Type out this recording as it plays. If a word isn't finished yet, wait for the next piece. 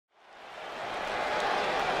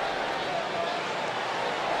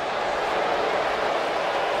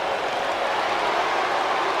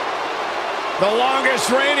The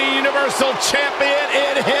longest reigning Universal Champion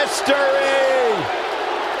in history.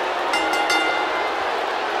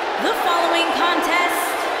 The following contest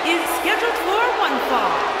is scheduled for one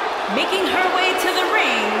fall. Making her way to the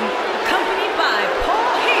ring, accompanied by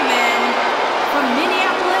Paul Heyman from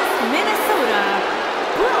Minneapolis, Minnesota,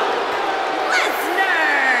 Brock Lesnar.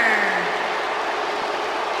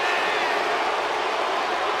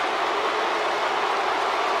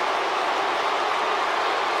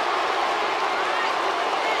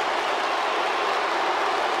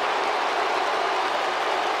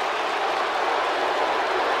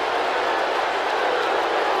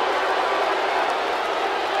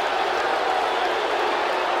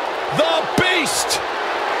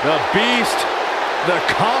 The Beast, the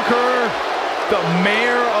Conqueror, the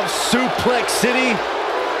Mayor of Suplex City.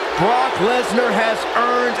 Brock Lesnar has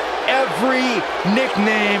earned every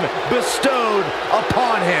nickname bestowed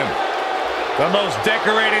upon him. The most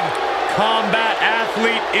decorated combat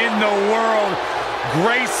athlete in the world,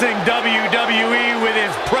 gracing WWE with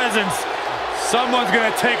his presence. Someone's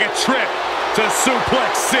gonna take a trip to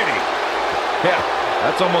Suplex City. Yeah,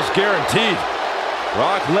 that's almost guaranteed.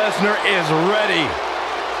 Brock Lesnar is ready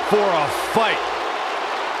for a fight.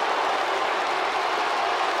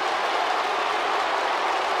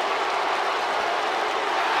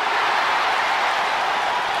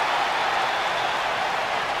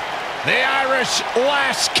 The Irish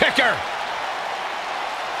lash kicker.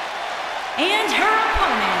 And her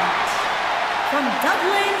opponent, from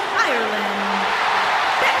Dublin, Ireland,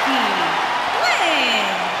 Becky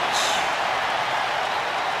Lynch.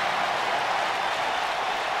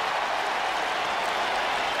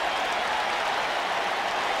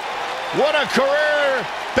 What a career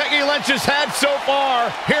Becky Lynch has had so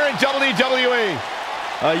far here in WWE.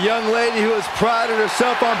 A young lady who has prided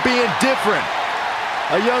herself on being different.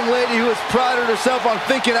 A young lady who has prided herself on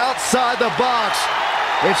thinking outside the box.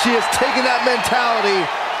 And she has taken that mentality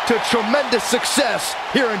to tremendous success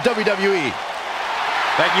here in WWE.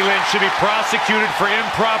 Becky Lynch should be prosecuted for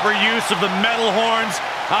improper use of the metal horns,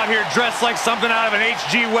 out here dressed like something out of an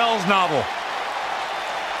H.G. Wells novel.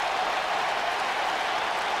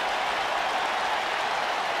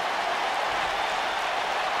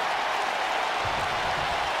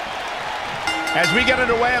 As we get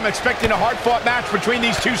underway, I'm expecting a hard-fought match between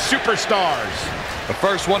these two superstars. The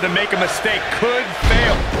first one to make a mistake could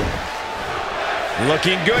fail.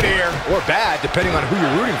 Looking good here, or bad, depending on who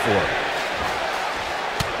you're rooting for.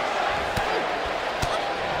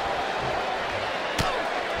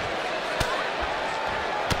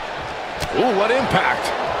 Ooh, what impact.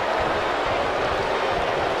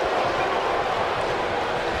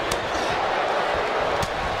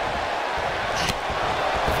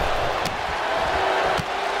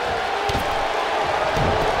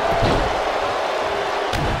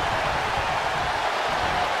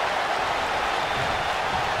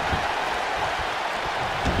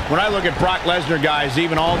 When I look at Brock Lesnar, guys,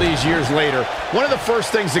 even all these years later, one of the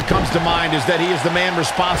first things that comes to mind is that he is the man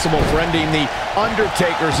responsible for ending the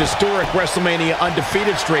Undertaker's historic WrestleMania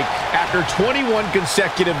undefeated streak after 21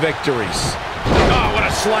 consecutive victories. Oh, what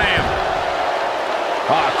a slam.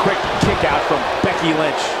 Quick kick out from Becky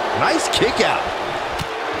Lynch. Nice kick out.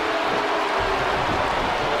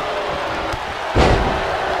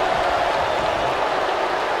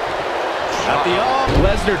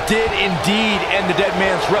 Lesnar did indeed end the Dead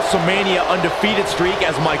Man's WrestleMania undefeated streak,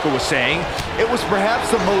 as Michael was saying. It was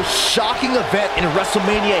perhaps the most shocking event in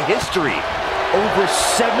WrestleMania history. Over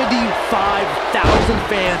 75,000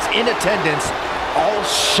 fans in attendance, all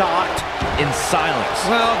shocked in silence.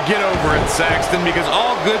 Well, get over it, Saxton, because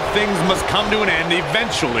all good things must come to an end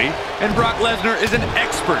eventually, and Brock Lesnar is an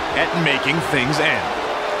expert at making things end.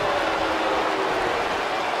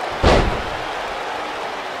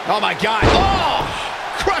 Oh, my God. Oh!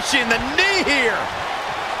 Crushing the knee here.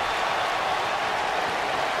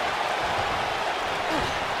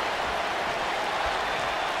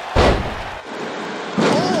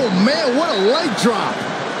 Oh, man, what a leg drop.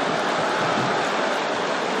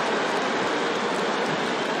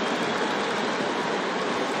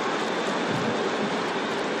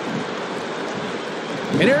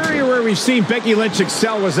 An area where we've seen Becky Lynch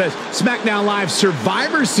excel was as SmackDown Live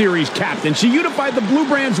Survivor Series captain. She unified the Blue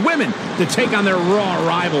Brand's women to take on their Raw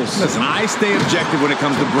rivals. Listen, I stay objective when it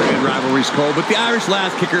comes to brand rivalries, Cole, but the Irish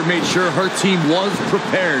Lash Kicker made sure her team was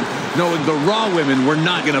prepared, knowing the Raw women were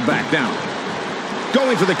not going to back down.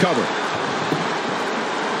 Going for the cover.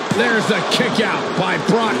 There's the kick out by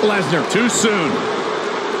Brock Lesnar. Too soon.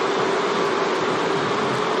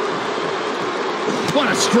 What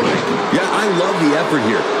a strike. Yeah, I love the effort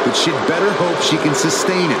here, but she'd better hope she can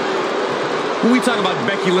sustain it. When we talk about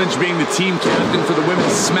Becky Lynch being the team captain for the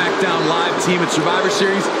Women's SmackDown Live team at Survivor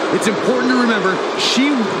Series, it's important to remember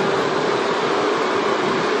she...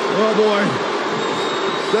 Oh, boy.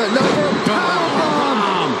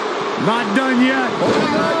 Powerbomb. Not done yet.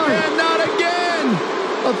 Oh, not again.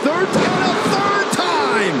 A third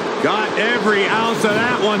time. Got every ounce of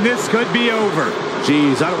that one. This could be over.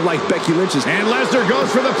 Jeez, I don't like Becky Lynch's. And Lesnar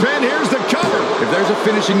goes for the pin. Here's the cover. If there's a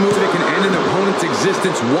finishing move that can end an opponent's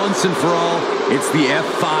existence once and for all, it's the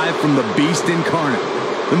F5 from the Beast incarnate.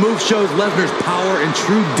 The move shows Lesnar's power and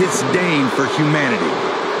true disdain for humanity.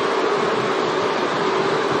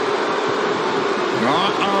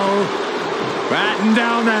 Uh-oh. Batten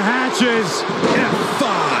down the hatches. F5.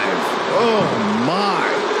 Oh,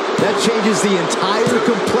 my. That changes the entire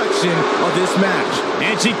complexion of this match.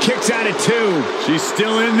 And she kicks out at 2. She's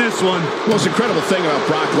still in this one. Most incredible thing about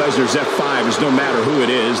Brock Lesnar's F5 is no matter who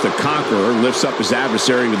it is, the conqueror lifts up his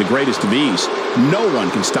adversary with the greatest of ease. No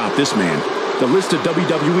one can stop this man. The list of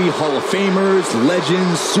WWE Hall of Famers,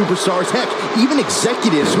 legends, superstars, heck, even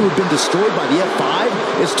executives who have been destroyed by the F5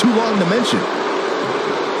 is too long to mention.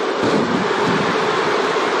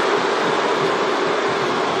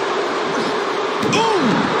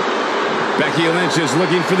 Becky Lynch is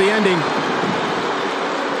looking for the ending.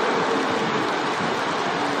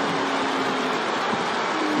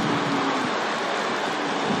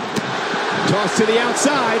 Toss to the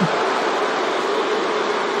outside.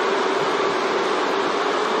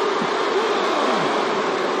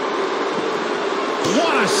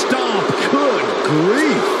 What a stomp. Good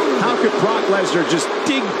grief. How could Brock Lesnar just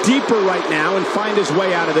dig deeper right now and find his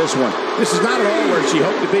way out of this one? This is not at all where she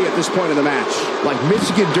hoped to be at this point in the match. Like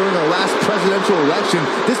Michigan during our last presidential election,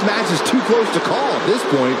 this match is too close to call at this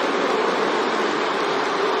point.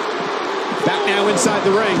 Back now inside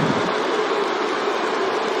the ring.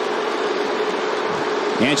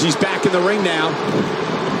 And she's back in the ring now.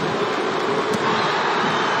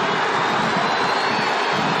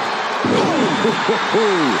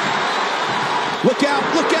 Look out,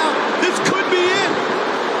 look out. This could be it.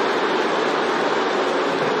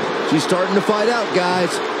 She's starting to fight out, guys.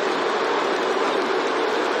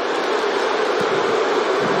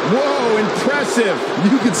 Whoa, impressive.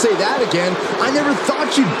 You can say that again. I never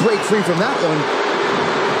thought she'd break free from that one.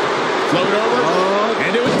 Float over.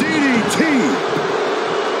 And it was DDT.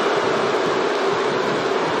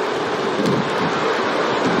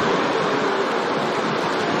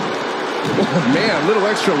 Oh, man, a little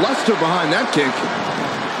extra luster behind that kick.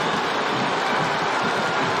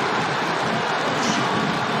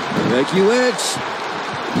 Becky Lynch.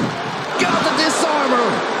 Got the disarmer.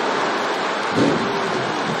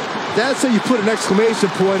 That's how you put an exclamation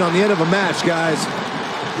point on the end of a match, guys.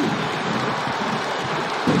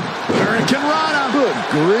 Hurricane Rana. Good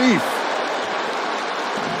grief.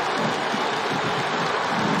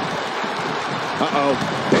 Uh-oh.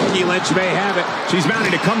 Becky Lynch may have it. She's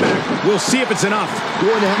mounting a comeback. We'll see if it's enough.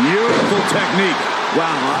 Beautiful technique.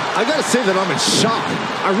 Wow, I gotta say that I'm in shock.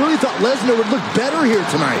 I really thought Lesnar would look better here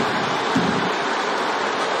tonight.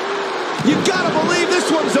 You gotta believe this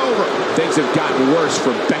one's over. Things have gotten worse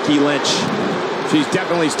for Becky Lynch. She's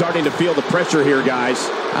definitely starting to feel the pressure here, guys.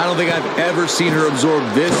 I don't think I've ever seen her absorb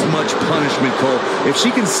this much punishment, Cole. If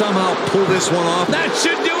she can somehow pull this one off, That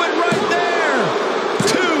should do it right there.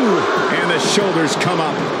 2. And the shoulders come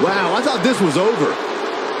up. Wow, I thought this was over.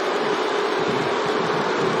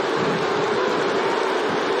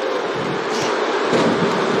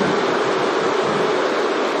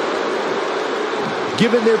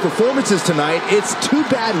 Given their performances tonight, it's too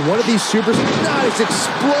bad one of these superstars... Nice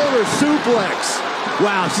exploder suplex.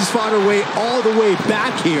 Wow, she's fought her way all the way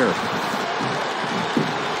back here.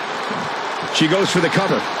 She goes for the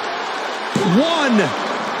cover. 1,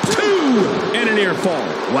 2, and a near fall.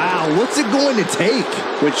 Wow, what's it going to take?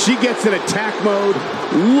 When she gets in attack mode,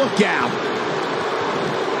 look out.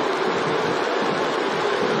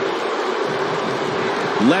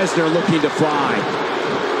 Lesnar looking to fly.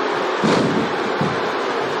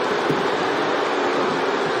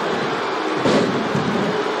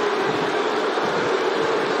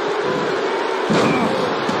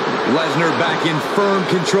 Lesnar back in firm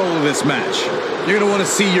control of this match. You're going to want to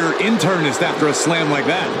see your internist after a slam like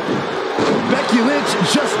that. Becky Lynch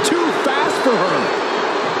just too fast for her.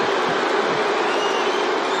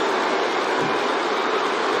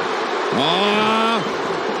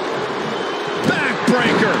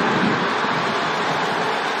 Backbreaker.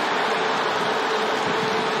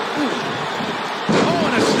 Oh,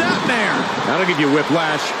 and a snapmare. That'll give you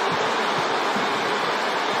whiplash.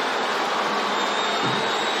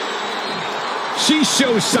 She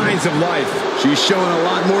shows signs of life. She's showing a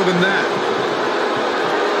lot more than that.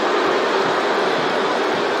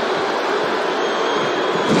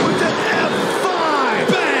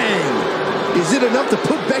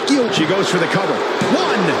 Becky. She goes for the cover. 1,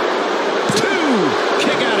 2.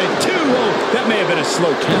 Kick out at 2. Oh, that may have been a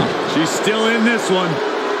slow count. She's still in this one.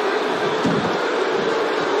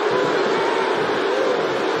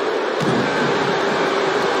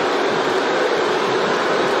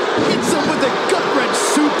 Hits him with a gut-wrench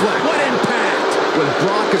suplex. What impact! When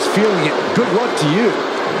Brock is feeling it, good luck to you.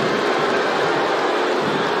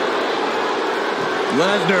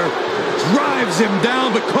 Lesnar drives him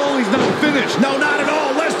down, but Cole's not finished. No, not at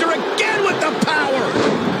all. Lesnar again with the power.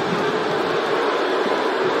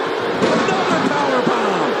 Another power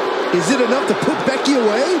bomb. Is it enough to put Becky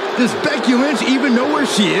away? Does Becky Lynch even know where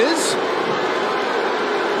she is?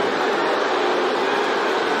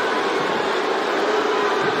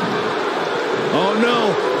 Oh,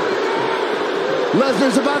 no.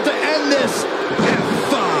 Lesnar's about to end this.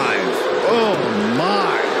 F5. Oh,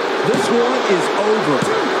 my. This one is over.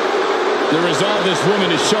 The resolve this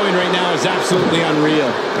woman is showing right now is absolutely unreal.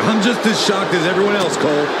 I'm just as shocked as everyone else,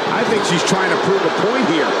 Cole. I think she's trying to prove a point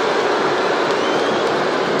here.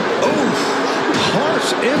 Oof.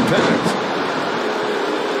 Harsh impact.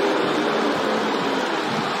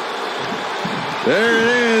 There it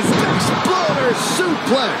is. Exploder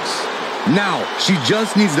suplex. Now, she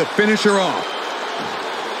just needs to finish her off.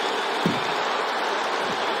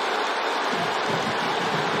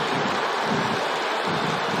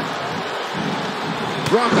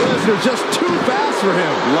 Brock Lesnar just too fast for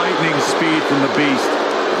him. Lightning speed from the Beast.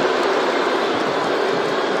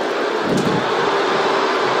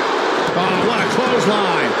 Oh, what a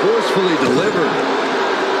clothesline. Forcefully delivered.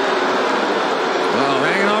 Oh,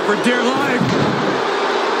 hanging on for dear life.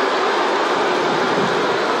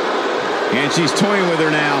 And she's toying with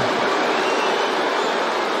her now.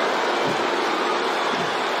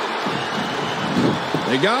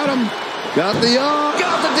 They got him. Got the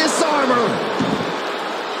disarmer.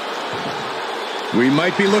 We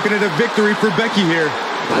might be looking at a victory for Becky here.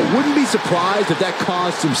 I wouldn't be surprised if that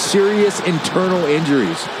caused some serious internal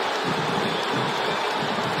injuries.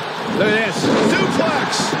 Look at this.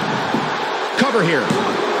 Suplex. Cover here.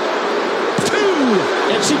 2.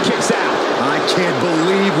 And she kicks out. I can't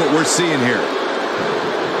believe what we're seeing here.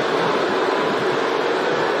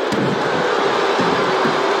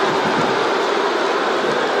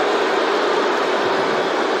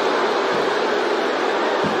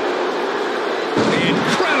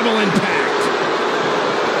 Incredible impact.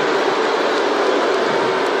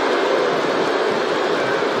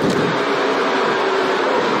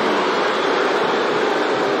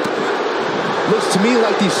 Looks to me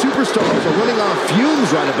like these superstars are running on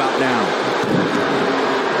fumes right about now.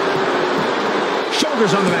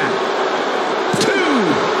 Shoulders on the mat. 2.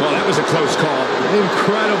 Well, that was a close call.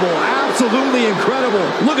 Incredible. Absolutely incredible.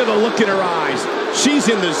 Look at the look in her eyes. She's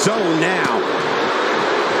in the zone now.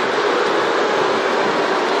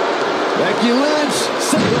 Becky Lynch,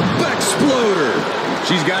 the exploder.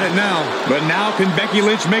 She's got it now. But now can Becky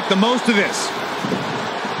Lynch make the most of this?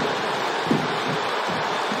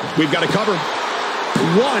 We've got to cover.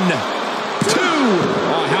 1, 2.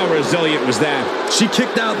 Oh, how resilient was that? She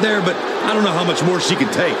kicked out there, but I don't know how much more she can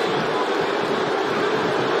take.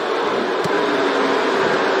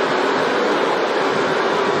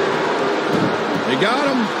 They got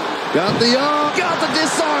him. Got the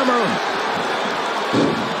disarmer.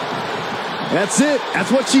 That's it.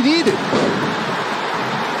 That's what she needed.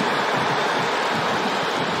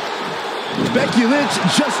 Becky Lynch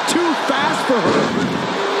just too fast for her.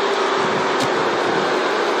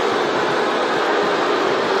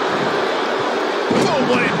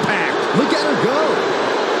 What impact. Look at her go.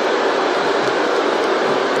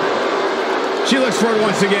 She looks for it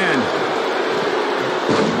once again.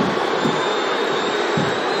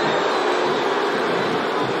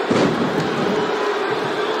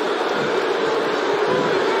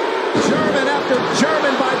 German after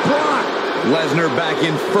German by Brock. Lesnar back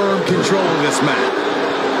in firm control of this match.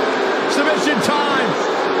 Submission time.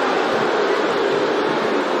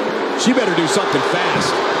 She better do something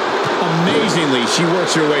fast. Amazingly, she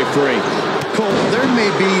works her way free. Cole, there may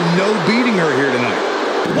be no beating her here tonight.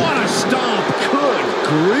 What a stomp. Good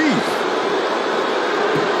grief.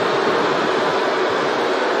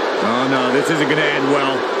 Oh, no, this isn't going to end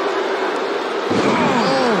well.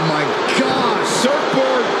 Oh, my gosh.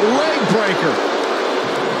 Surfboard leg breaker.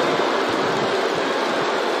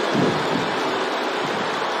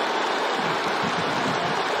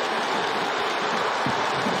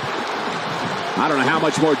 I don't know how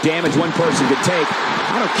much more damage one person could take.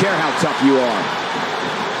 I don't care how tough you are.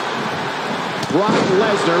 Brock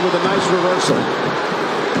Lesnar with a nice reversal.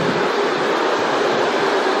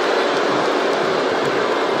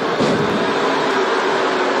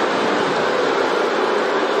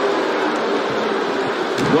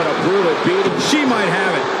 What a brutal beating. She might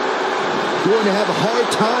have it. Going to have a hard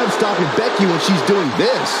time stopping Becky when she's doing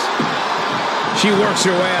this. She works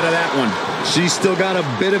her way out of that one. She's still got a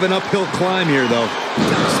bit of an uphill climb here, though.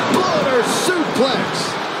 Exploder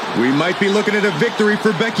suplex. We might be looking at a victory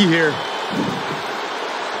for Becky here.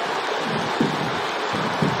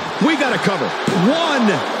 We got to cover. 1,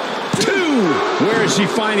 2. Where is she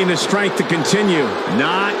finding the strength to continue?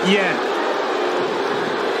 Not yet.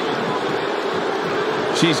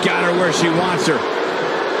 She's got her where she wants her.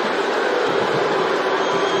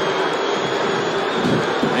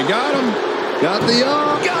 They got him. Got the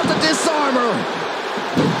arm. Got the disarmer.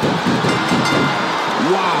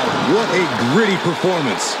 Wow, what a gritty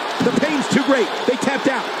performance. The pain's too great. They tapped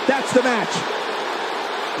out. That's the match.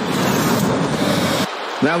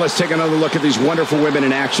 Now let's take another look at these wonderful women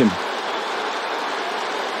in action.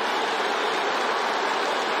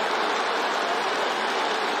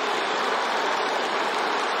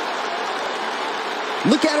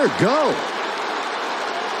 Look at her go.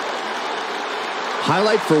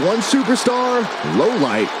 Highlight for one superstar, low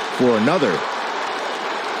light for another.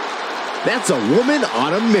 That's a woman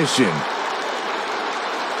on a mission.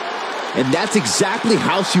 And that's exactly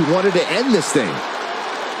how she wanted to end this thing.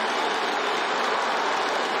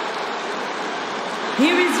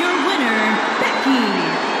 Here is your winner, Becky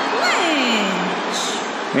Lynch.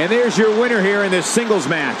 And there's your winner here in this singles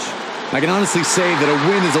match. I can honestly say that a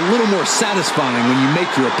win is a little more satisfying when you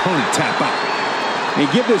make your opponent tap out.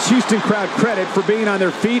 And give this Houston crowd credit for being on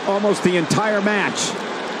their feet almost the entire match.